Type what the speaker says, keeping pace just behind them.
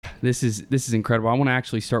this is incredible. I want to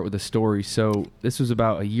actually start with a story. So this was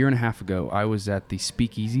about a year and a half ago. I was at the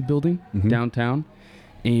Speakeasy building downtown,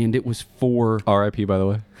 and it was for R.I.P. by the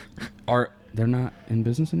way. They're not in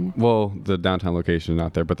business anymore? Well, the downtown location is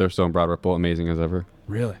not there, but they're still in Broad Ripple, amazing as ever.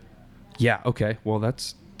 Really? Yeah. Okay. Well,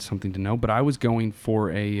 that's something to know. But I was going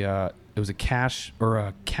for it was a cash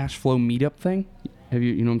flow meetup thing. Have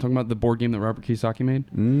you know what I'm talking about? The board game that Robert Kiyosaki made?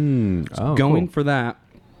 Going for that.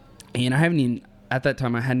 And at that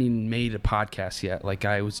time, I hadn't even made a podcast yet. Like,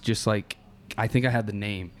 I was just like, I think I had the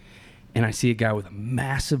name. And I see a guy with a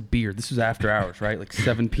massive beard. This was after hours, right? Like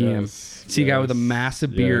 7 p.m. See a guy with a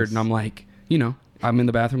massive beard. And I'm like, I'm in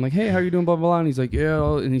the bathroom like, hey, how you doing, blah, blah, blah. And he's like,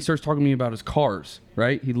 yeah. And he starts talking to me about his cars,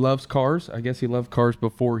 right? He loves cars. I guess he loved cars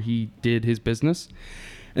before he did his business.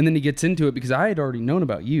 And then he gets into it because I had already known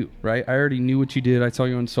about you, right? I already knew what you did. I saw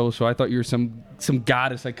you on social. I thought you were some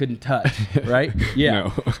goddess I couldn't touch, right? Yeah.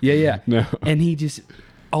 No. Yeah. No. And he just,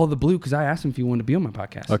 all the blue, because I asked him if he wanted to be on my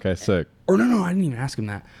podcast. Okay, sick. Or no, I didn't even ask him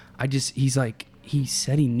that. He's like, he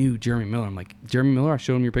said he knew Jeremy Miller. I'm like, Jeremy Miller? I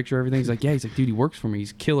showed him your picture, everything. He's like, yeah. He's like, dude, he works for me.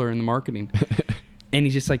 He's killer in the marketing. And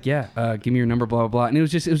he's just like, yeah, give me your number, blah, blah, blah. And it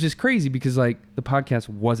was just crazy because like the podcast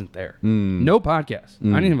wasn't there. No podcast.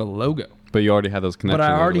 I didn't have a logo. But you already had those connections. But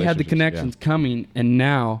I already had the connections coming. And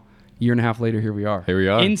now, a year and a half later, here we are.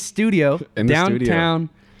 In studio, downtown,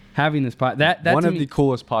 having this podcast. That's one of the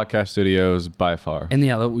coolest podcast studios by far. And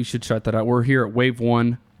yeah, we should shout that out. We're here at Wave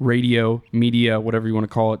 1 Radio, Media, whatever you want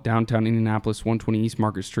to call it, downtown Indianapolis, 120 East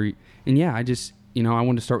Market Street. And yeah, I just, I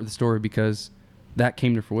wanted to start with the story because that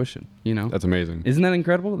came to fruition, That's amazing. Isn't that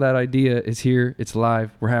incredible? That idea is here. It's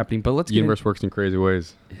live. We're happening. But let's the universe works in crazy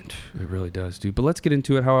ways. It really does, dude. But let's get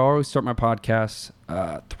into it. How I always start my podcasts.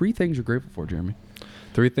 3 things you're grateful for, Jeremy.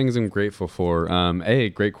 3 things I'm grateful for.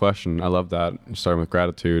 Great question. I love that. Starting with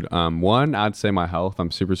gratitude. 1, I'd say my health.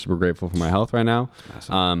 I'm super, super grateful for my health right now.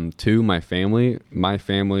 Awesome. 2, my family. My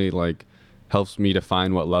family, helps me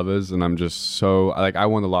define what love is, and I'm just so I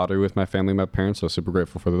won the lottery with my family, my parents, so super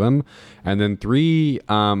grateful for them. And then 3,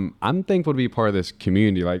 I'm thankful to be part of this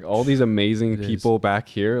community, all these amazing people back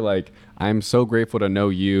here. I'm so grateful to know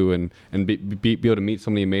you and be able to meet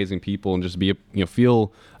so many amazing people and just be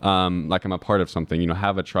feel like I'm a part of something,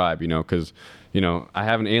 have a tribe, because I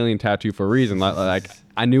have an alien tattoo for a reason.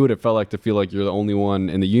 I knew what it felt like to feel like you're the only one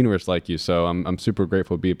in the universe like you. So I'm super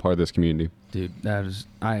grateful to be a part of this community. Dude,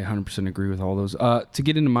 I 100% agree with all those. To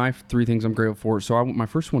get into my 3 things I'm grateful for. So my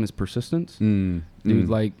first one is persistence.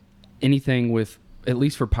 Dude, anything with, at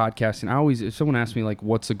least for podcasting, if someone asks me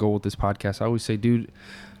what's the goal with this podcast, I always say, dude,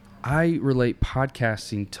 I relate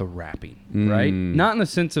podcasting to rapping, right? Not in the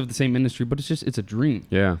sense of the same industry, but it's a dream.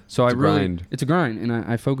 Yeah. So it's a grind. And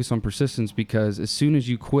I focus on persistence because as soon as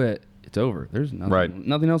you quit, it's over. There's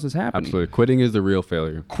nothing else is happening. Absolutely. Quitting is the real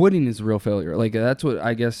failure. That's what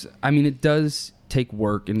I guess. I mean, it does take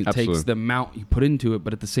work and it takes the amount you put into it.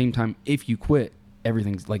 But at the same time, if you quit,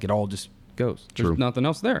 everything's it all just goes. There's nothing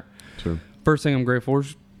else there. True. First thing I'm grateful for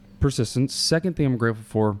is persistence. Second thing I'm grateful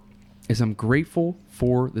for is I'm grateful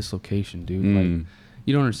for this location, dude.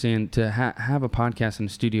 You don't understand, to have a podcast in a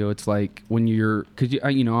studio. It's like when because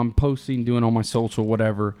I'm posting, doing all my social,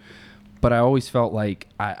 whatever. But I always felt like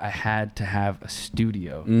I had to have a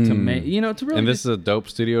studio to make, to really. And this is a dope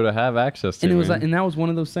studio to have access to. And it was and that was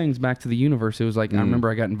one of those things. Back to the universe. It was I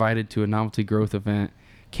remember I got invited to a novelty growth event,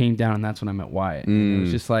 came down, and that's when I met Wyatt. And it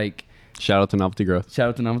was just shout out to novelty growth.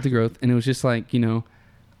 And it was just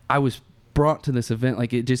I was brought to this event,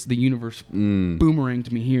 the universe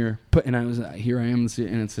boomeranged me here. And I was here. I am,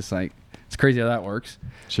 and it's just it's crazy how that works.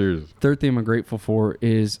 Cheers. Third thing I'm grateful for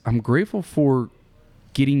is I'm grateful for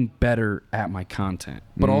getting better at my content,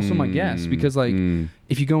 but also my guests, because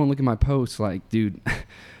if you go and look at my posts, dude,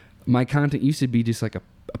 my content used to be just a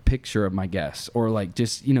picture of my guests, or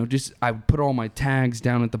just I would put all my tags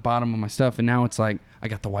down at the bottom of my stuff, and now it's I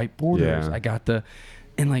got the white borders, I got the,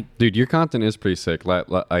 and dude, your content is pretty sick.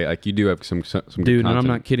 You do have some dude, good content. And I'm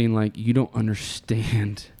not kidding. You don't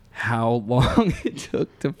understand how long it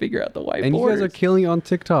took to figure out the white and borders. You guys are killing on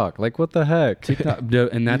TikTok. What the heck? TikTok,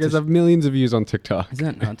 and that's you guys have millions of views on TikTok. Is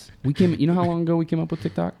that nuts? You know how long ago we came up with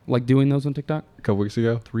TikTok? Doing those on TikTok? A couple weeks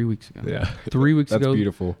ago? 3 weeks ago. Yeah. 3 weeks That's ago. That's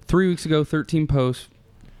beautiful. 3 weeks ago, 13 posts,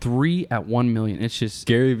 3 at 1 million. It's just...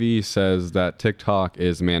 Gary Vee says that TikTok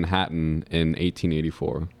is Manhattan in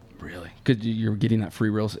 1884. Really? Because you're getting that free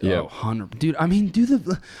reels? Yeah. 100. Dude, I mean,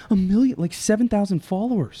 a million, 7,000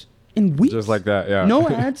 followers. In weeks. Just like that, yeah. No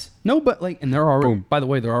ads. No, but and they're already, by the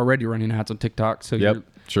way, they're already running ads on TikTok. So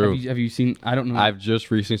True. Have you seen? I don't know. I've just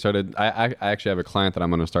recently started. I actually have a client that I'm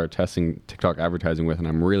going to start testing TikTok advertising with, and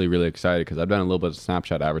I'm really, really excited because I've done a little bit of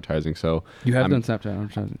Snapchat advertising. So you have done Snapchat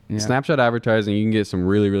advertising. Yeah. Snapchat advertising, you can get some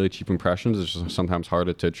really, really cheap impressions. It's just sometimes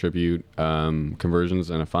harder to attribute conversions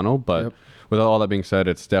in a funnel, but. Yep. With all that being said,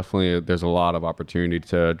 it's definitely there's a lot of opportunity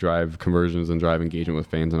to drive conversions and drive engagement with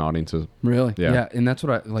fans and audiences. Really? Yeah. And that's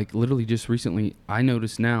what I like. Literally, just recently, I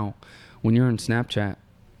noticed now when you're on Snapchat,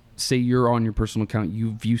 say you're on your personal account,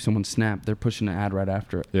 you view someone's snap, they're pushing an ad right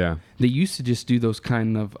after it. Yeah. They used to just do those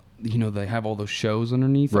kind of, they have all those shows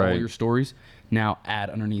underneath all your stories. Now ad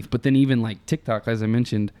underneath. But then even like TikTok, as I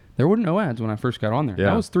mentioned, there were no ads when I first got on there. Yeah.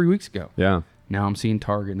 That was 3 weeks ago. Yeah. Now I'm seeing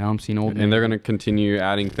Target. Now I'm seeing Old Navy. And they're going to continue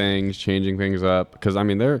adding things, changing things up. Because, I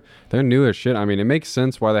mean, they're new as shit. I mean, it makes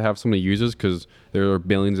sense why they have so many users because there are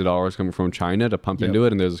billions of dollars coming from China to pump into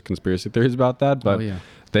it. And there's conspiracy theories about that. But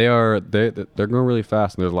they're growing really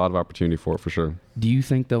fast. And there's a lot of opportunity for it, for sure. Do you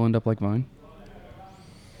think they'll end up like Vine?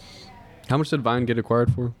 How much did Vine get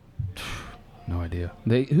acquired for? No idea.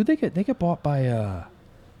 They get bought by...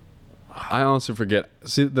 I honestly forget.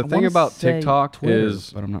 See, the thing about TikTok Twitter, is...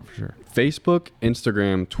 But I'm not for sure. Facebook,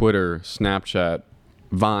 Instagram, Twitter, Snapchat,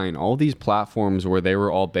 Vine, all these platforms where they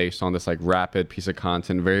were all based on this like rapid piece of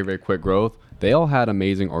content, very, very quick growth, they all had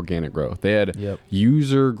amazing organic growth. They had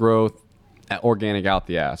user growth, organic out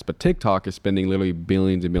the ass. But TikTok is spending literally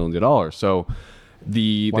billions and billions of dollars. So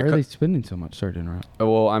why are they spending so much? Sorry to interrupt.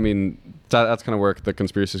 Well, I mean, that's kind of where the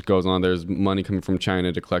conspiracy goes on. There's money coming from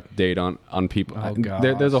China to collect data on people. Oh, God.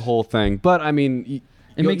 There's a whole thing. But, I mean...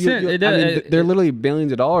 It makes sense. They're literally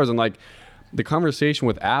billions of dollars. And, like, the conversation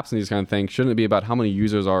with apps and these kind of things shouldn't be about how many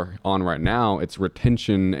users are on right now. It's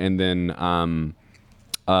retention and then...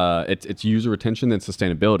 it's user retention then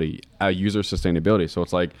sustainability, user sustainability. So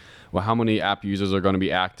it's like, well, how many app users are going to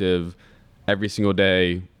be active every single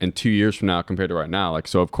day in 2 years from now compared to right now? Like,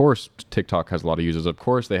 so of course TikTok has a lot of users. Of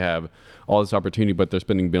course they have all this opportunity, but they're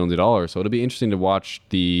spending billions of dollars. So it'll be interesting to watch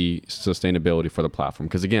the sustainability for the platform.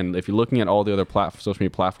 Because again, if you're looking at all the other social media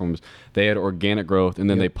platforms, they had organic growth and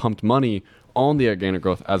then they pumped money on the organic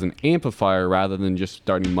growth as an amplifier rather than just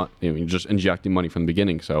starting, just injecting money from the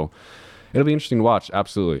beginning. So it'll be interesting to watch.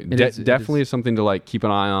 Absolutely. Definitely something to like keep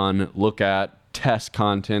an eye on, look at, test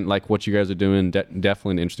content like what you guys are doing.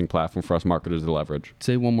 Definitely an interesting platform for us marketers to leverage.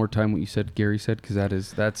 Say one more time what you said, Gary said, because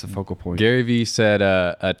that's a focal point. Gary Vee said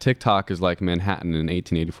TikTok is like Manhattan in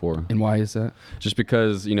 1884. And why is that? Just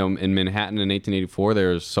because, in Manhattan in 1884,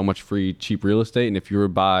 there's so much free, cheap real estate. And if you were to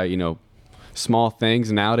buy, small things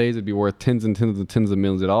nowadays, it'd be worth tens and tens and tens of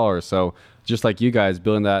millions of dollars. So just like you guys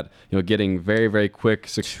building that, getting very, very quick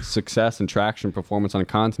success and traction performance on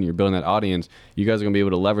content, you're building that audience, you guys are going to be able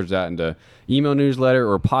to leverage that into email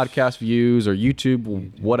newsletter or podcast views or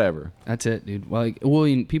YouTube, whatever. That's it, dude.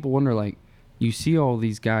 People wonder, like, you see all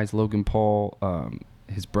these guys, Logan Paul,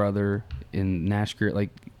 his brother, and Nash Greer, like,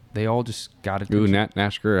 they all just got it. Ooh,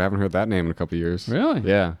 Nash Greer, I haven't heard that name in a couple of years. Really?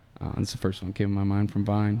 Yeah. That's the first one that came to my mind from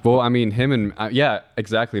Vine. Well, I mean, him and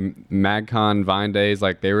exactly. MagCon, Vine days,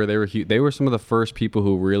 like they were some of the first people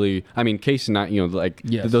who really. I mean, Casey,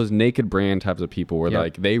 those naked brand types of people where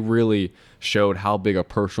like they really showed how big a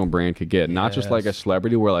personal brand could get. Not just like a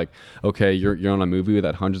celebrity where like, okay, you're on a movie with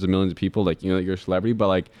hundreds of millions of people, like you're a celebrity, but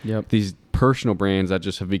like these personal brands that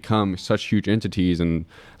just have become such huge entities. And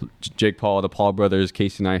Jake Paul, the Paul brothers,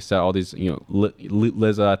 Casey Neistat, all these,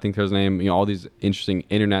 Liza, I think her name, all these interesting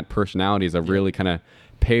internet personalities have really kind of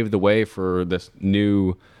paved the way for this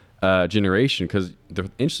new generation. Because the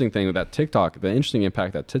interesting thing with that TikTok, the interesting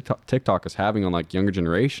impact that TikTok is having on like younger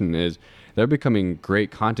generation is they're becoming great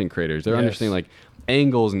content creators. They're understanding like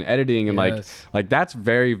angles and editing and like that's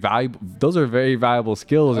very valuable. Those are very valuable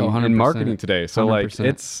skills in marketing today. So 100%.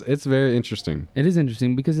 Like it's very interesting. It is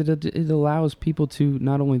interesting because it allows people to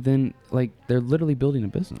not only then like they're literally building a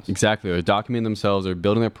business. Exactly. They're documenting themselves. They're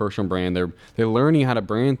building their personal brand. They're learning how to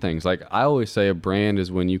brand things. Like I always say, a brand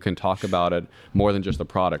is when you can talk about it more than just the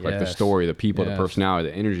product, like the story, the people, the personality,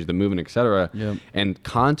 the energy, the movement, etc. And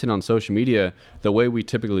content on social media, the way we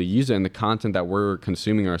typically use it and the content that we're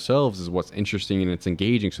consuming ourselves is what's interesting and it's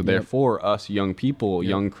engaging. So therefore, us young people,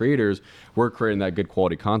 young creators, we're creating that good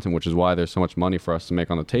quality content, which is why there's so much money for us to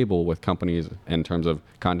make on the table with companies in terms of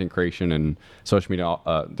content creation and social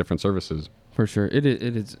media, different services. For sure, it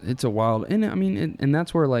is. It's a wild, and I mean, and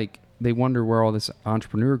that's where like they wonder where all this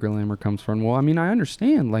entrepreneur glamour comes from. Well, I mean, I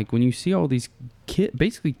understand. Like when you see all these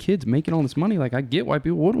kids making all this money, like I get why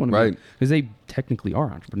people would want to, because they technically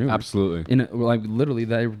are entrepreneurs. Absolutely. And like literally,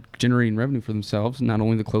 they're generating revenue for themselves. Not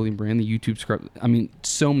only the clothing brand, the YouTube script. I mean,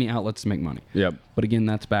 so many outlets to make money. Yep. But again,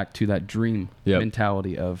 that's back to that dream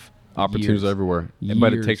mentality of Opportunities everywhere,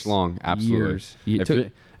 but it takes long.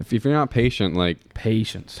 Absolutely. If you're not patient, like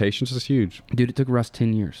patience is huge. Dude, it took Russ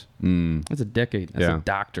 10 years. That's a decade. That's a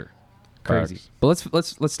doctor. Crazy. Facts.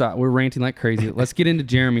 But let's stop. We're ranting like crazy. Let's get into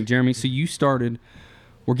Jeremy. Jeremy, so you started.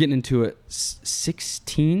 We're getting into it.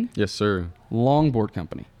 16. Yes, sir. Longboard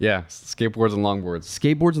company. Yeah, skateboards and longboards.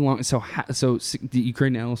 Skateboards and long. So did you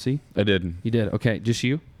create an LLC? I did. You did. Okay, just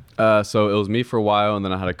you. So it was me for a while, and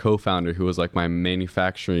then I had a co-founder who was like my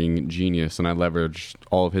manufacturing genius, and I leveraged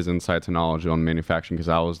all of his insights and knowledge on manufacturing because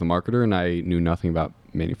I was the marketer and I knew nothing about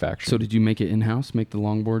manufacturing. So did you make it in-house, make the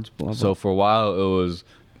longboards? Blah, blah? So for a while, it was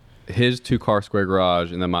his 2-car square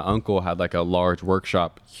garage, and then my uncle had like a large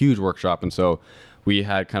workshop, huge workshop, and so we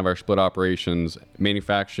had kind of our split operations,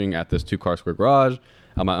 manufacturing at this 2-car square garage,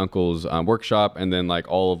 at my uncle's workshop, and then like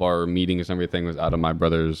all of our meetings and everything was out of my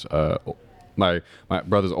brother's my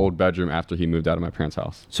brother's old bedroom after he moved out of my parents'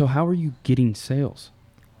 house. So how are you getting sales?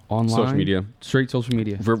 Online? Social media. Straight social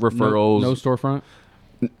media. Referrals. No storefront?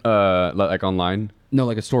 Like online? No,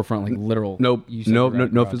 like a storefront, like literal. No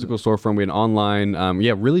physical storefront. We had online.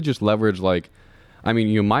 Really just leverage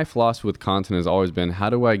my philosophy with content has always been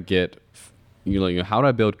how do I get how do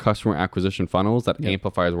I build customer acquisition funnels that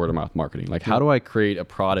amplifies word of mouth marketing? Like how do I create a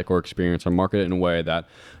product or experience or market it in a way that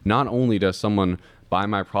not only does someone buy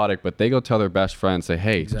my product, but they go tell their best friend, say,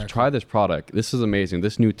 hey, try this product. This is amazing.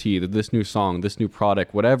 This new tea, this new song, this new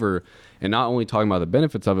product, whatever. And not only talking about the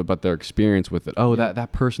benefits of it, but their experience with it. Oh,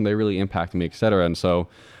 that person, they really impacted me, et cetera. And so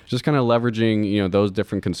just kind of leveraging, those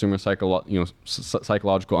different consumer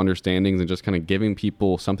psychological understandings and just kind of giving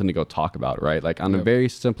people something to go talk about, right? Like on the very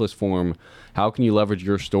simplest form, how can you leverage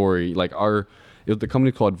your story? Like it was the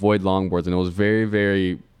company called Void Longboards, and it was very,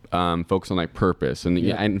 very focused on like purpose. And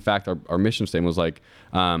in fact, our mission statement was like,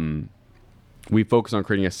 we focus on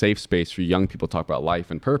creating a safe space for young people to talk about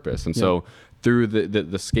life and purpose. And so through the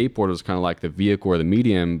skateboard was kind of like the vehicle or the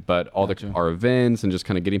medium, but all our events and just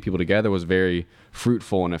kind of getting people together was very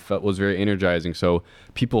fruitful, and was very energizing. So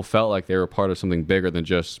people felt like they were part of something bigger than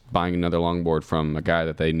just buying another longboard from a guy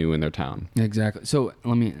that they knew in their town. Exactly. So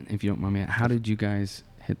let me, if you don't mind me, how did you guys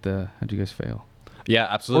fail? Yeah,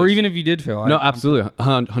 absolutely. Or even if you did fail. No, absolutely.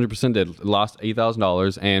 100% did. Lost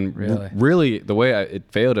 $8,000. And really the way it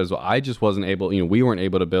failed is I just wasn't able, we weren't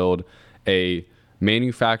able to build a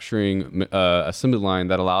manufacturing assembly line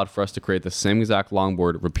that allowed for us to create the same exact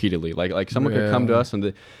longboard repeatedly. Like someone could come to us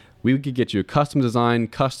and we could get you a custom design,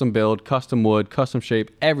 custom build, custom wood, custom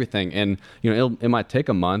shape, everything. And, it might take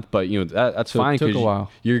a month, but, that's fine because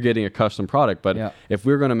you're getting a custom product. But if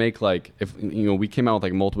we're going to make we came out with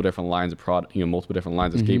like multiple different lines of product, multiple different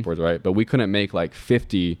lines of skateboards, right? But we couldn't make like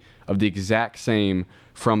 50 of the exact same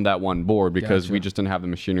from that one board because we just didn't have the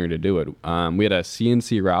machinery to do it. We had a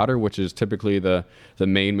CNC router, which is typically the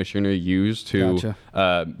main machinery used to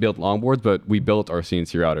build longboards, but we built our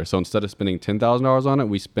CNC router. So instead of spending $10,000 on it,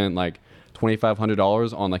 we spent like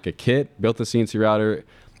 $2,500 on like a kit, built the CNC router.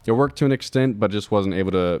 It worked to an extent, but just wasn't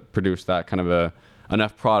able to produce that kind of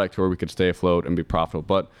enough product where we could stay afloat and be profitable.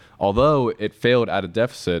 But although it failed at a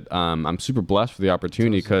deficit, I'm super blessed for the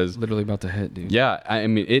opportunity because literally about to hit, dude. Yeah, I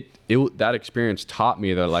mean, it that experience taught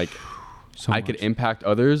me that like I could impact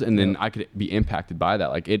others, and then I could be impacted by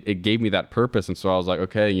that. Like it gave me that purpose, and so I was like,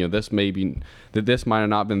 okay, this might have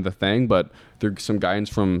not been the thing, but through some guidance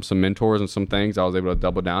from some mentors and some things, I was able to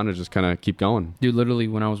double down and just kind of keep going. Dude, literally,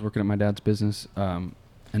 when I was working at my dad's business, an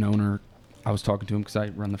owner, I was talking to him because I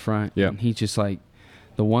run the front, and he's just like,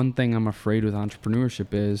 the one thing I'm afraid with entrepreneurship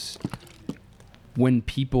is when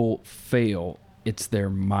people fail, it's their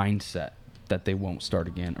mindset that they won't start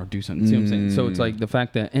again or do something. See what I'm saying? So it's like the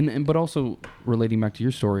fact that, but also relating back to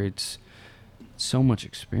your story, it's so much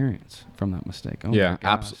experience from that mistake. Oh yeah,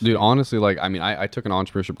 absolutely. Dude, honestly, like, I mean, I took an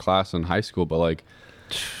entrepreneurship class in high school, but like,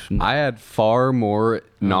 I had far more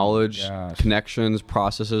knowledge, connections,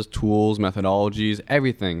 processes, tools, methodologies,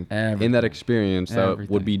 everything in that experience that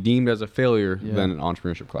would be deemed as a failure than an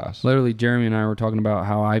entrepreneurship class. Literally, Jeremy and I were talking about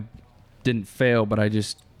how I didn't fail, but I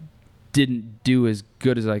just didn't do as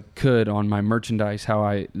good as I could on my merchandise.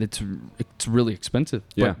 It's really expensive.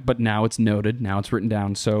 But now it's noted. Now it's written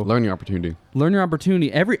down. So learn your opportunity.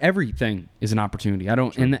 Everything is an opportunity.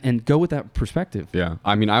 And go with that perspective. Yeah.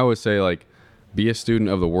 I mean, I always say like, be a student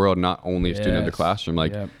of the world, not only a student of the classroom.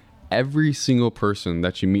 Like every single person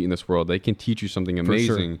that you meet in this world, they can teach you something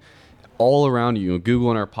amazing all around you.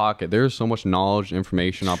 Google in our pocket. There's so much knowledge,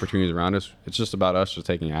 information, opportunities around us. It's just about us just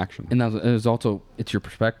taking action. And it's your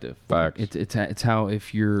perspective. Facts. It's how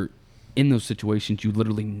if you're in those situations, you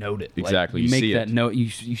literally note it. Exactly. Like, you make that note.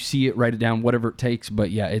 You see it, write it down, whatever it takes. But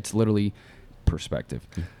yeah, it's literally perspective.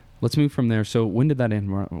 let's move from there. So when did that end?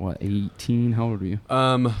 What, 18? How old were you?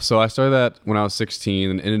 So I started that when I was 16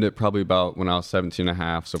 and ended it probably about when I was 17 and a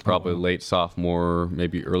half. So probably late sophomore,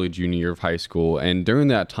 maybe early junior year of high school. And during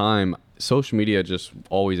that time, social media just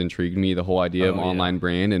always intrigued me, the whole idea of online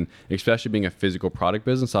brand, and especially being a physical product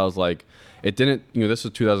business. I was like, it didn't, this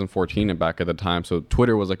was 2014 and back at the time. So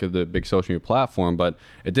Twitter was like the big social media platform, but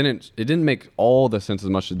it didn't make all the sense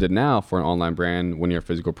as much as it did now for an online brand when you're a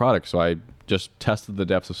physical product. So I just tested the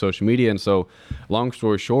depths of social media. And so long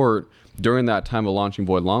story short, during that time of launching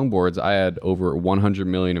Void Longboards, I had over 100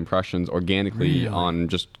 million impressions organically on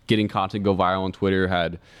just getting content go viral on Twitter,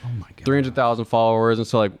 had 300,000 followers. And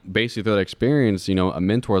so like basically through that experience, a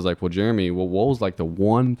mentor was like, well, Jeremy, what was like the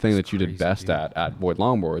one thing that you did best at Void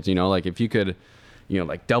Longboards? Like if you could,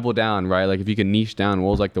 like double down, right? Like if you could niche down,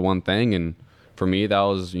 what was like the one thing? And for me, that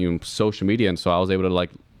was, social media. And so I was able to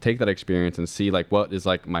like take that experience and see like what is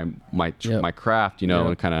like my craft,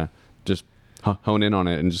 and kind of just hone in on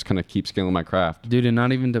it and just kind of keep scaling my craft. Dude, and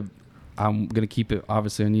not even I'm going to keep it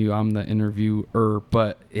obviously on you. I'm the interviewer,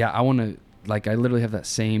 but yeah, I want to, like, I literally have that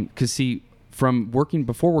same, because see,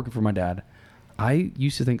 before working for my dad, I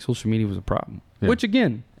used to think social media was a problem, which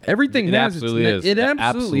again, everything it absolutely is. It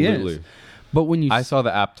absolutely is. But when I saw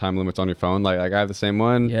the app time limits on your phone, like I have the same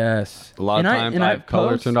one. Yes. A lot of times I have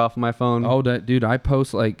color turned off on my phone. Oh, dude, I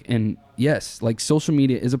post like, and yes, like social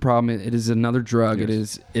media is a problem. It is another drug.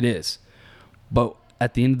 Yes. It is. But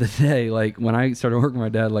at the end of the day, like when I started working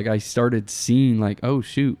with my dad, like I started seeing like, oh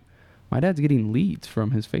shoot, my dad's getting leads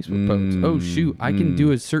from his Facebook posts. Oh shoot, I can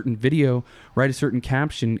do a certain video, write a certain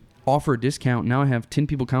caption, offer a discount. Now I have 10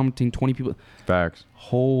 people commenting, 20 people. Facts.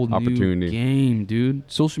 Whole opportunity. New game, dude.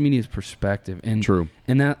 Social media is perspective. And true.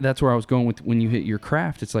 And that's where I was going with when you hit your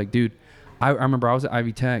craft. It's like, dude, I remember I was at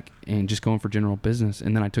Ivy Tech and just going for general business.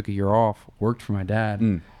 And then I took a year off, worked for my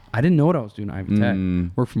dad. I didn't know what I was doing at Ivy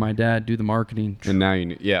Tech. Worked for my dad, do the marketing. And now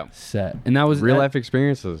you set. And that was real life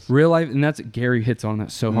experiences. Real life, and that's Gary hits on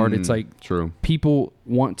that so hard. It's like true. People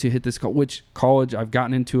want to hit this which college I've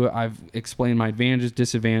gotten into it. I've explained my advantages,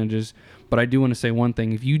 disadvantages, but I do want to say one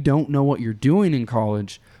thing. If you don't know what you're doing in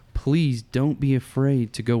college, please don't be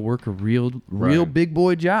afraid to go work a real big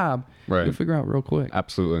boy job. Right. You'll figure out real quick.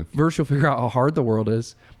 Absolutely. First, you'll figure out how hard the world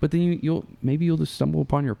is, but then you'll just stumble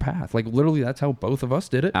upon your path. Like literally, that's how both of us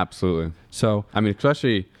did it. Absolutely. So I mean,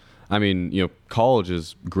 especially, college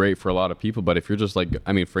is great for a lot of people, but if you're just like,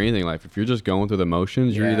 for anything in life, if you're just going through the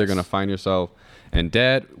motions, you're either going to find yourself in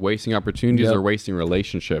debt, wasting opportunities, or wasting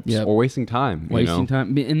relationships, or wasting time.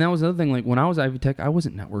 Time. And that was the other thing. Like when I was Ivy Tech, I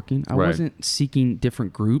wasn't networking. I wasn't seeking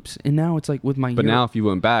different groups. And now it's like with my But now if you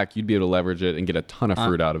went back, you'd be able to leverage it and get a ton of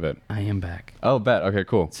fruit out of it. I am back. Oh, bet. Okay,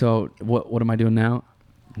 cool. So what am I doing now?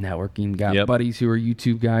 Networking. Got buddies who are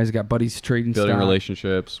YouTube guys. Got buddies trading building stock.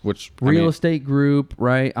 relationships, which real estate group,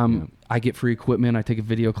 right? I get free equipment. I take a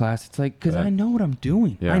video class. It's like, because I know what I'm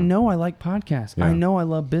doing. I know I like podcasts. I know I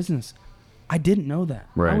love business. I didn't know that.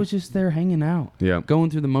 Right. I was just there hanging out, going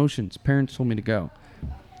through the motions. Parents told me to go.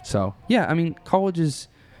 So, college is,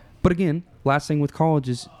 but again, last thing with college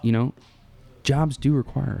is, jobs do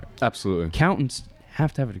require it. Absolutely. Accountants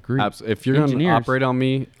have to have a degree. Absolutely. If you're going to operate on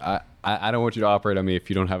me, I don't want you to operate on me if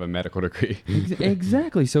you don't have a medical degree.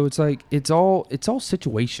 Exactly. So it's like, it's all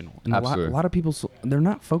situational. And Absolutely. a lot of people, they're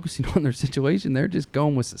not focusing on their situation. They're just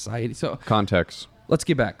going with society. So context. Let's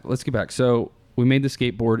get back. So we made the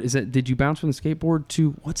skateboard. Did you bounce from the skateboard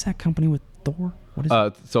to, what's that company with Thor? What is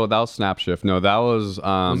it? So that was Snapshift. No, that was...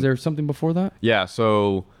 was there something before that? Yeah,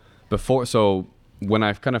 so when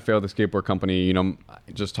I kind of failed the skateboard company,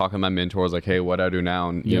 just talking to my mentors, like, hey, what do I do now?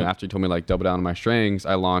 And, after he told me, like, double down on my strengths,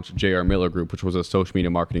 I launched JR Miller Group, which was a social media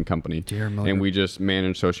marketing company. JR Miller. And we just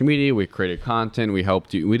managed social media. We created content. We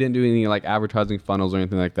didn't do any, like, advertising funnels or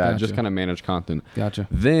anything like that. Gotcha. Just kind of managed content. Gotcha.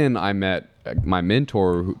 Then I met my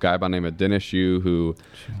mentor, guy by the name of Dennis Yu, who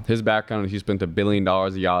his background, he spent $1 billion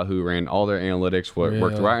at Yahoo, ran all their analytics,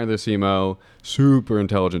 worked right under the CMO, super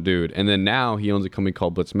intelligent dude. And then now he owns a company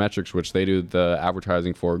called Blitzmetrics, which they do the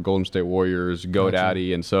advertising for Golden State Warriors,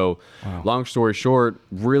 GoDaddy. And so long story short,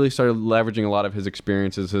 really started leveraging a lot of his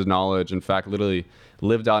experiences, his knowledge. In fact, literally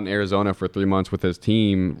lived out in Arizona for 3 months with his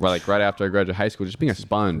team, right after I graduated high school, just being a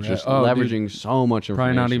sponge, just leveraging so much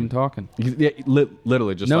information. Probably not even talking. Yeah,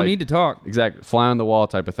 literally just no need to talk. Exactly. Fly on the wall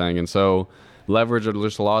type of thing. And so leveraged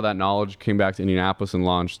just a lot of that knowledge, came back to Indianapolis and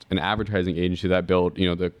launched an advertising agency that built,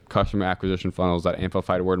 the customer acquisition funnels that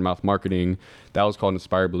amplified word of mouth marketing. That was called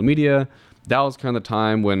Inspire Blue Media. That was kind of the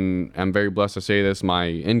time when, I'm very blessed to say this, my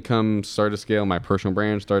income started to scale, my personal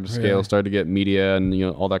brand started to scale, started to get media and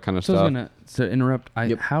all that kind of stuff. To interrupt,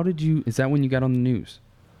 how did you, is that when you got on the news?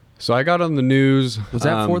 So I got on the news. Was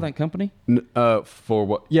that for that company? For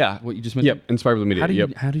what? Yeah. What you just mentioned? Yep. Inspired by the Media.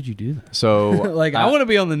 How did you do that? So like, I want to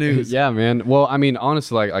be on the news. Yeah, man. Well, I mean,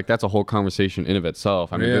 honestly, like that's a whole conversation in of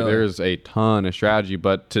itself. I mean, there's a ton of strategy,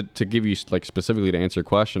 but to give you like specifically to answer your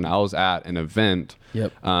question, I was at an event.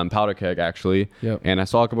 Yep. Powder Keg actually. Yep. And I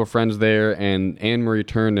saw a couple of friends there, and Anne Marie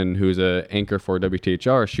Turnden, who's an anchor for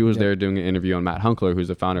WTHR, she was there doing an interview on Matt Hunkler, who's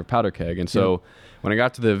the founder of Powder Keg. And so when I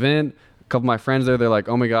got to the event, a couple of my friends there, they're like,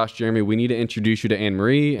 "Oh my gosh, Jeremy, we need to introduce you to Anne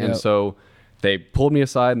Marie." And so they pulled me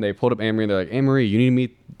aside and they pulled up Anne Marie. And they're like, "Anne Marie, you need to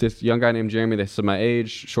meet this young guy named Jeremy." They said my age,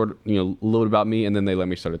 short, a little bit about me, and then they let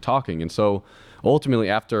me start talking. And so ultimately,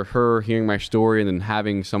 after her hearing my story and then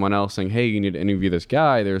having someone else saying, "Hey, you need to interview this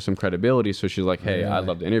guy," there's some credibility. So she's like, "Hey, I'd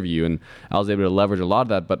love to interview you." And I was able to leverage a lot of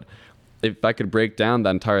that. But if I could break down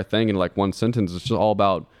that entire thing in like one sentence, it's just all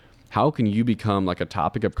about how can you become like a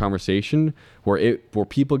topic of conversation where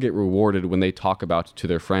people get rewarded when they talk about it to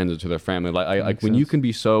their friends or to their family. Like when you can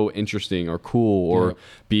be so interesting or cool or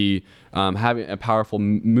be having a powerful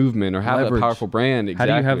movement or have a powerful brand.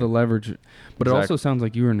 Exactly. How do you have the leverage? But it also sounds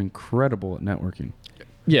like you were incredible at networking.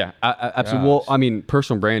 Yeah, absolutely. Well, I mean,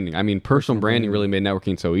 personal branding. Personal branding really made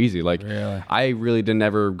networking so easy. Like, I really didn't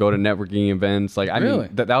ever go to networking events. Like, I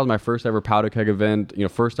mean, that was my first ever Powder Keg event,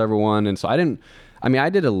 first ever one. And so I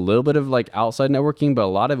did a little bit of like outside networking, but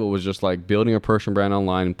a lot of it was just like building a personal brand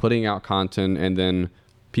online, putting out content, and then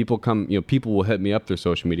people will hit me up through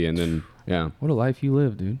social media, and then What a life you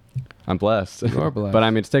live, dude. I'm blessed. You are blessed. But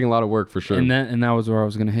it's taking a lot of work for sure. And that was where I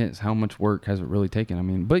was going to hit, is how much work has it really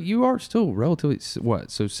taken? But you are still relatively,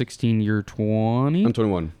 what? So 16, you're 20? I'm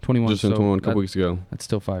 21. 21. Just turned 21 a couple weeks ago. That's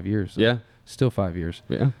still 5 years. Yeah. Still 5 years.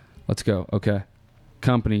 Yeah. Let's go. Okay.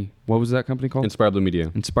 Company. What was that company called? Inspired Blue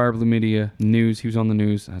Media. Inspired Blue Media. News. He was on the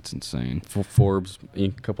news. That's insane. For Forbes, a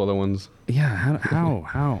couple other ones. Yeah.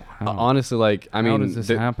 How? Honestly, how does this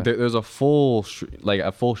happen? There's a full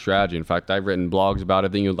strategy. In fact, I've written blogs about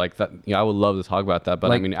it. I would love to talk about that.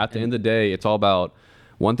 But at the end of the day, it's all about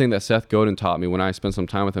one thing that Seth Godin taught me when I spent some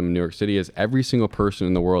time with him in New York City is every single person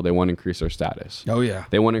in the world, they want to increase their status. Oh yeah.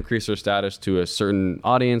 They want to increase their status to a certain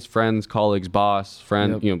audience, friends, colleagues, boss,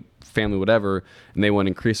 friend, family, whatever, and they want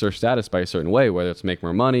to increase their status by a certain way, whether it's make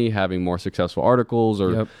more money, having more successful articles,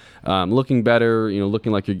 or looking better,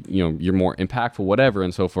 looking like you're more impactful, whatever.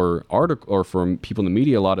 And so for people in the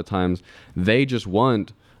media, a lot of times they just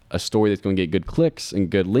want a story that's going to get good clicks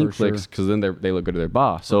and good link clicks, because then they look good to their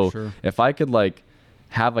boss. So if I could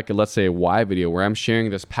have let's say a why video where I'm sharing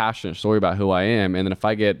this passionate story about who I am, and then if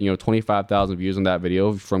I get 25,000 views on that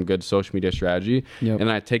video from good social media strategy, and then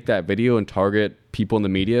I take that video and target people in the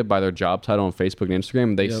media by their job title on Facebook and Instagram,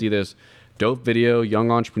 and they see this dope video,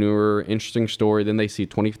 young entrepreneur, interesting story, then they see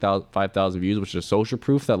 25,000 views, which is social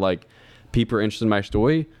proof that people are interested in my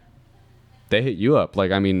story. They hit you up.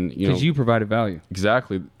 Because you provided value.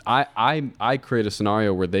 Exactly. I create a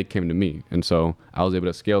scenario where they came to me. And so I was able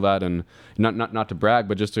to scale that, and not to brag,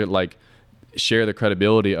 but just to share the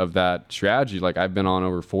credibility of that strategy. I've been on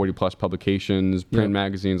over 40 plus publications, print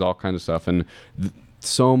magazines, all kinds of stuff. And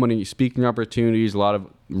so many speaking opportunities, a lot of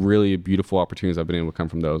really beautiful opportunities I've been able to come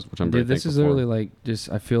from those, which I'm very thankful for. This is literally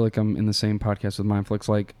I feel like I'm in the same podcast with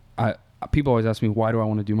Mindflix. People always ask me, why do I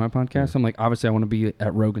want to do my podcast? I'm like, obviously I want to be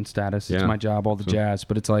at Rogan status. It's my job, all the jazz.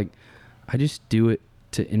 But it's I just do it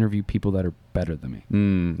to interview people that are better than me.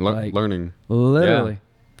 Learning. Literally. Yeah.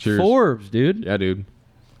 Cheers. Forbes, dude. Yeah, dude.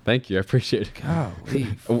 Thank you. I appreciate it. Golly,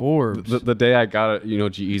 Forbes. The day I got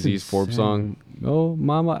it, G-Eazy's Forbes song. Oh,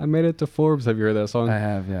 mama, I made it to Forbes. Have you heard that song? I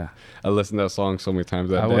have, yeah. I listened to that song so many times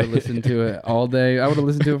that day. I would have listened to it all day. I would have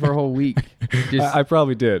listened to it for a whole week. I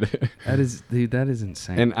probably did. That is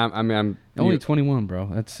insane. And I'm only 21, bro.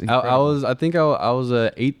 That's incredible. I think I was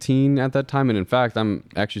 18 at that time, and in fact, I'm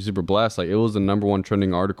actually super blessed. It was the #1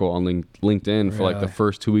 trending article on LinkedIn for the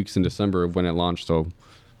first 2 weeks in December of when it launched. So,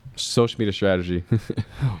 social media strategy.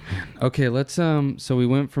 Oh man. Okay, let's so we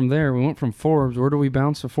went from there. We went from Forbes. Where do we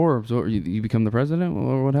bounce to Forbes? Or you become the president,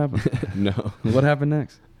 or what happened? No. What happened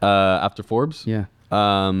next? After Forbes? Yeah.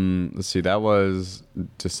 Let's see. That was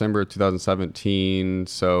December 2017.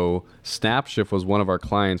 So Snapshift was one of our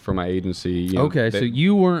clients for my agency. So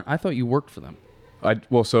you weren't. I thought you worked for them.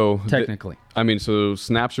 Technically. So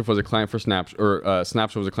Snapshift was a client for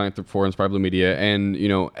Snapshift was a client for Inspired Blue Media, and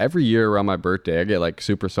every year around my birthday, I get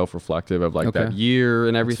super self-reflective of that year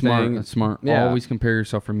and everything. That's smart. Yeah. Always compare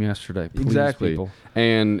yourself from yesterday. Please, exactly. People.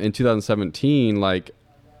 And in 2017,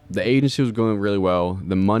 the agency was going really well.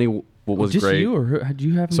 The money what was just great. You or did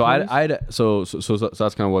you have? So employees? so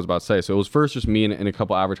that's kind of what I was about to say. So it was first just me and a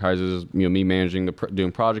couple advertisers, me managing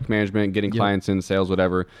doing project management, getting clients in, sales,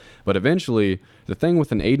 whatever. But eventually, the thing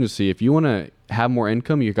with an agency, if you want to have more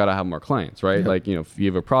income, you got to have more clients, right? Like, if you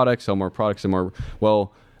have a product, sell more products and more.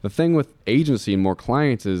 Well, the thing with agency and more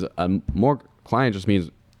clients is more client just means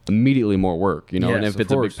immediately more work, and if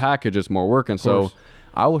it's a big package, it's more work. And so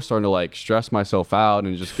I was starting to like stress myself out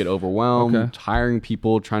and just get overwhelmed, hiring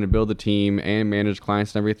people, trying to build a team and manage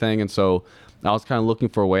clients and everything. And so I was kind of looking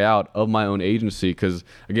for a way out of my own agency because,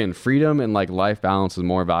 again, freedom and like life balance is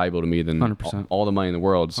more valuable to me than 100%. all the money in the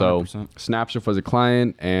world. So 100%. Snapshift was a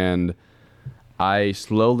client, and I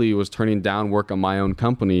slowly was turning down work on my own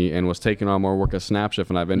company and was taking on more work at Snapshift,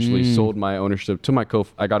 and I eventually sold my ownership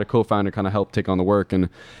to I got a co-founder to kind of help take on the work, and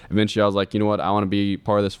eventually I was like, you know what, I want to be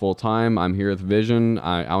part of this full time. I'm here with vision.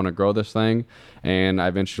 I want to grow this thing, and I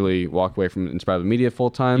eventually walked away from Inspired Media full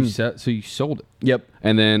time. So you sold it. Yep,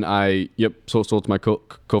 and then sold to my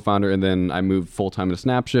co-founder, and then I moved full time to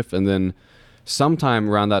Snapshift, and then sometime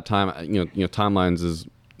around that time, timelines is.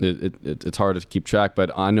 It's hard to keep track, but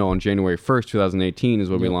I know on January 1st, 2018 is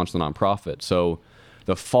when we launched the nonprofit. So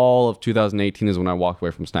the fall of 2018 is when I walked away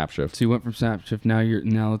from Snapshift. So you went from Snapshift.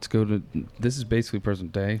 Now let's go to, this is basically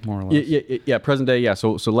present day, more or less. Yeah, present day. Yeah.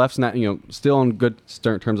 So left Snap, still on good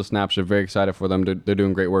terms of Snapshift. Very excited for them. They're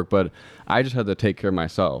doing great work, but I just had to take care of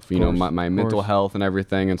myself, my mental health and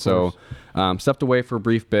everything. And so stepped away for a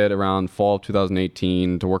brief bit around fall of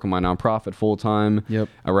 2018 to work on my nonprofit full time. Yep.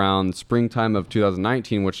 Around springtime of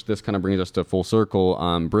 2019, which this kind of brings us to full circle.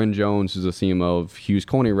 Bryn Jones, who's the CMO of Hughes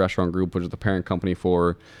Culinary Restaurant Group, which is the parent company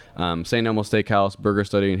for St. Elmo Steakhouse, Burger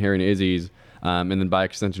Study, and Harry and Izzy's, and then by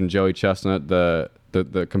extension Joey Chestnut, the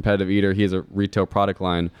competitive eater. He has a retail product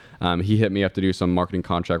line. He hit me up to do some marketing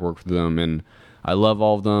contract work for them, and I love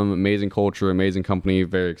all of them. Amazing culture, amazing company,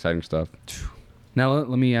 very exciting stuff. Now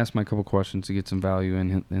let me ask my couple questions to get some value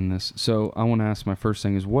in this. So I want to ask, my first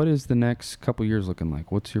thing is, what is the next couple years looking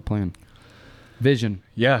like? What's your plan? Vision.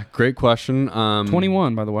 Yeah, great question.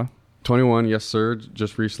 21, by the way. 21, yes, sir.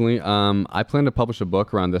 Just recently. I plan to publish a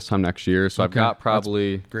book around this time next year. So I've got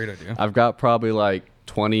probably... That's a great idea. I've got probably like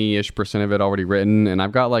 20-ish% of it already written. And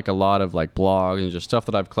I've got like a lot of like blogs and just stuff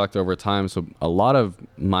that I've collected over time. So a lot of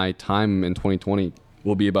my time in 2020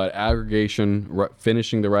 will be about aggregation,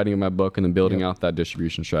 finishing the writing of my book, and then building out that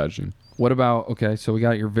distribution strategy. What about, okay, so we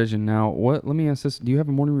got your vision now. Let me ask this. Do you have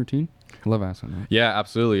a morning routine? I love asking that. Yeah,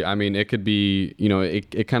 absolutely. I mean, it could be,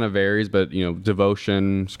 it kind of varies, but,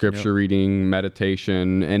 devotion, scripture reading,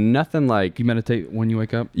 meditation, and nothing like... You meditate when you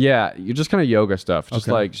wake up? Yeah, you just kind of yoga stuff. Just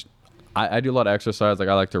like... I do a lot of exercise. Like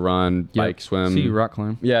I like to run, bike, swim. See you rock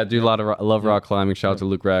climb. Yeah, I do a lot of... I love rock climbing. Shout out to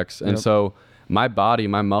Luke Rex. And so... my body,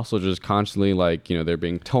 my muscles are just constantly like, they're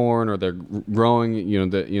being torn or they're growing,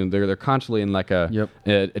 they're constantly in like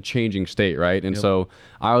a changing state, right? And so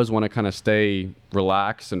I always want to kind of stay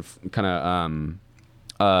relaxed and kind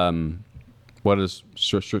of, what does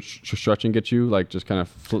stretching get you? Like just kind of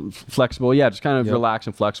flexible. Yeah, just kind of relax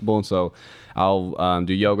and flexible. And so I'll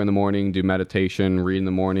do yoga in the morning, do meditation, read in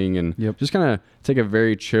the morning, and just kind of take a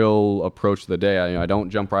very chill approach to the day. I don't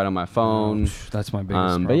jump right on my phone. That's my biggest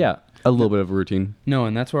problem. But yeah. A little bit of a routine. No,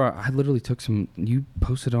 and that's where I literally took you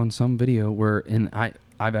posted on some video where,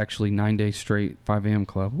 I've actually 9 days straight 5 a.m.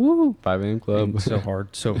 club. Woo! 5 a.m. club. So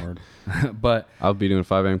hard. But I'll be doing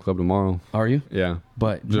 5 a.m. club tomorrow. Are you? Yeah.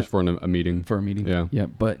 But just for a meeting. For a meeting. Yeah. Yeah.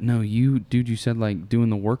 But no, you said like doing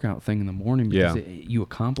the workout thing in the morning because you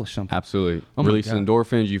accomplish something. Absolutely. Releasing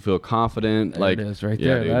endorphins, you feel confident. There it is right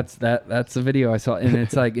there. Dude. That's the video I saw, and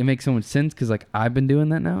it's like it makes so much sense because like I've been doing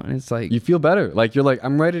that now, and it's like you feel better. Like you're like,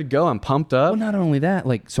 I'm ready to go. I'm pumped up. Well, not only that,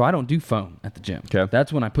 like so I don't do phone at the gym. Okay.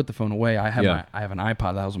 That's when I put the phone away. I have an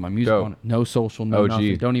iPod that has my music on it. No social, no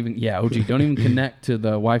nothing. Don't even connect to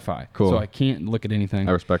the Wi-Fi. Cool. So I can't look at anything.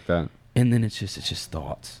 I respect that. And then it's just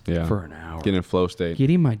thoughts for an hour. Getting in flow state.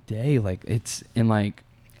 Getting my day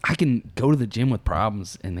I can go to the gym with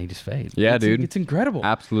problems and they just fade. Yeah, dude. It's incredible.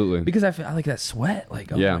 Absolutely. Because I like that sweat.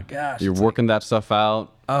 Like, oh my gosh. You're working that stuff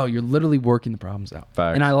out. Oh, you're literally working the problems out.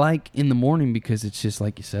 Facts. And I like in the morning because it's just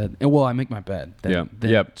like you said. And I make my bed.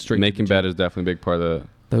 Making bed is definitely a big part of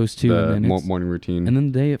those two, and then morning routine, and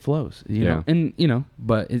then the day it flows. You know? And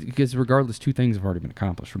but because regardless, two things have already been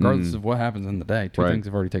accomplished. Regardless of what happens in the day, two things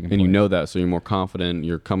have already taken place. And you know that, so you're more confident.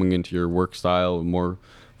 You're coming into your work style more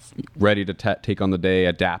ready to take on the day,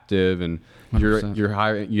 adaptive, and 100%. You're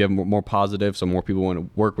higher. You have more positive, so more people want to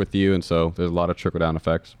work with you, and so there's a lot of trickle down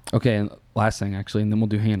effects. Okay, and last thing actually, and then we'll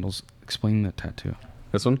do handles. Explain the tattoo.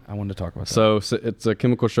 This one? I wanted to talk about that. So it's a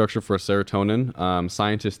chemical structure for serotonin.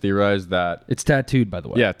 Scientists theorize that... It's tattooed, by the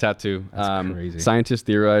way. Yeah, tattoo. That's crazy. Scientists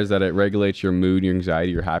theorize that it regulates your mood, your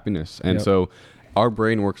anxiety, your happiness. And so our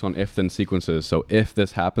brain works on if-then sequences. So if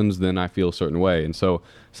this happens, then I feel a certain way. And so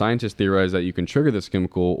scientists theorize that you can trigger this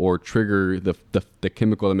chemical or trigger the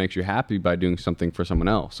chemical that makes you happy by doing something for someone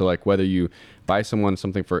else. So like whether you buy someone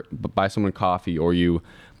coffee, or you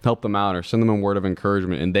help them out or send them a word of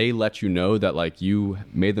encouragement, and they let you know that like you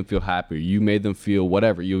made them feel happy, you made them feel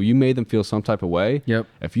whatever, you made them feel some type of way. Yep.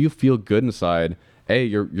 If you feel good inside, A,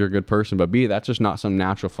 you're a good person, but B, that's just not some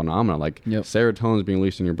natural phenomenon. Like serotonin is being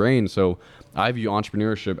released in your brain. So I view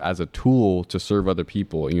entrepreneurship as a tool to serve other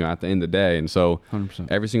people, at the end of the day. And so 100%.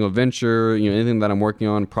 Every single venture, anything that I'm working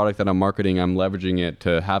on, product that I'm marketing, I'm leveraging it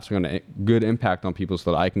to have some kind of good impact on people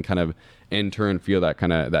so that I can kind of in turn feel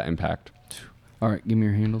that impact. All right, give me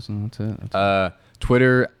your handles and that's it.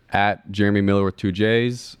 Twitter at Jeremy Miller with 2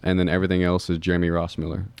 J's, and then everything else is Jeremy Ross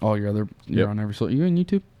Miller. Oh, you're on every social. You on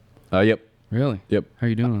YouTube? Yep. Really? Yep. How are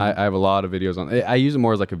you doing? I have a lot of videos on. I use it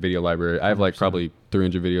more as like a video library. I have like probably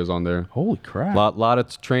 300 videos on there. Holy crap! Lot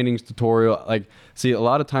of trainings, tutorial. Like, see, a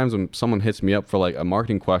lot of times when someone hits me up for like a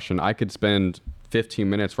marketing question, I could spend 15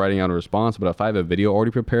 minutes writing out a response, but if I have a video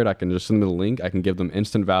already prepared, I can just send them the link. I can give them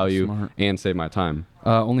instant value and save my time.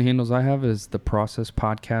 Only handles I have is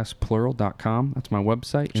theprocesspodcastplural.com. That's my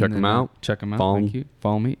website. Check them out. Thank you.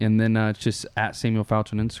 Follow me. And then it's just at Samuel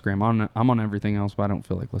Foutch on Instagram. I'm on everything else, but I don't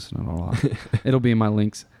feel like listening a lot. It'll be in my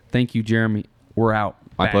links. Thank you, Jeremy. We're out.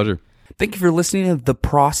 My pleasure. Thank you for listening to The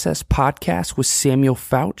Process Podcast with Samuel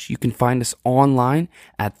Foutch. You can find us online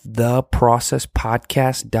at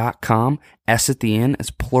theprocesspodcast.com. S at the end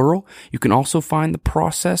is plural. You can also find The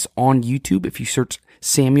Process on YouTube if you search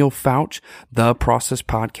Samuel Foutch, The Process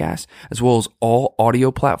Podcast, as well as all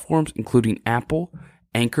audio platforms, including Apple,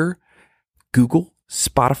 Anchor, Google,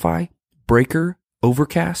 Spotify, Breaker,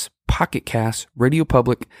 Overcast, Pocket Cast, Radio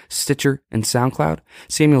Public, Stitcher, and SoundCloud.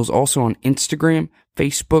 Samuel is also on Instagram,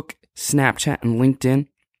 Facebook, Snapchat, and LinkedIn.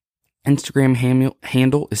 Instagram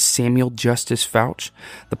handle is Samuel Justice Foutch.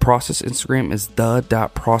 The Process Instagram is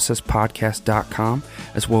the.processpodcast.com,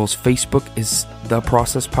 as well as Facebook is The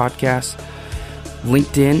Process Podcast.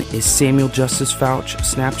 LinkedIn is Samuel Justice Foutch.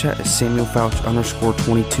 Snapchat is Samuel Foutch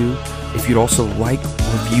 _22. If you'd also like,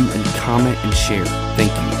 review, and comment and share.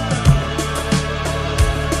 Thank you.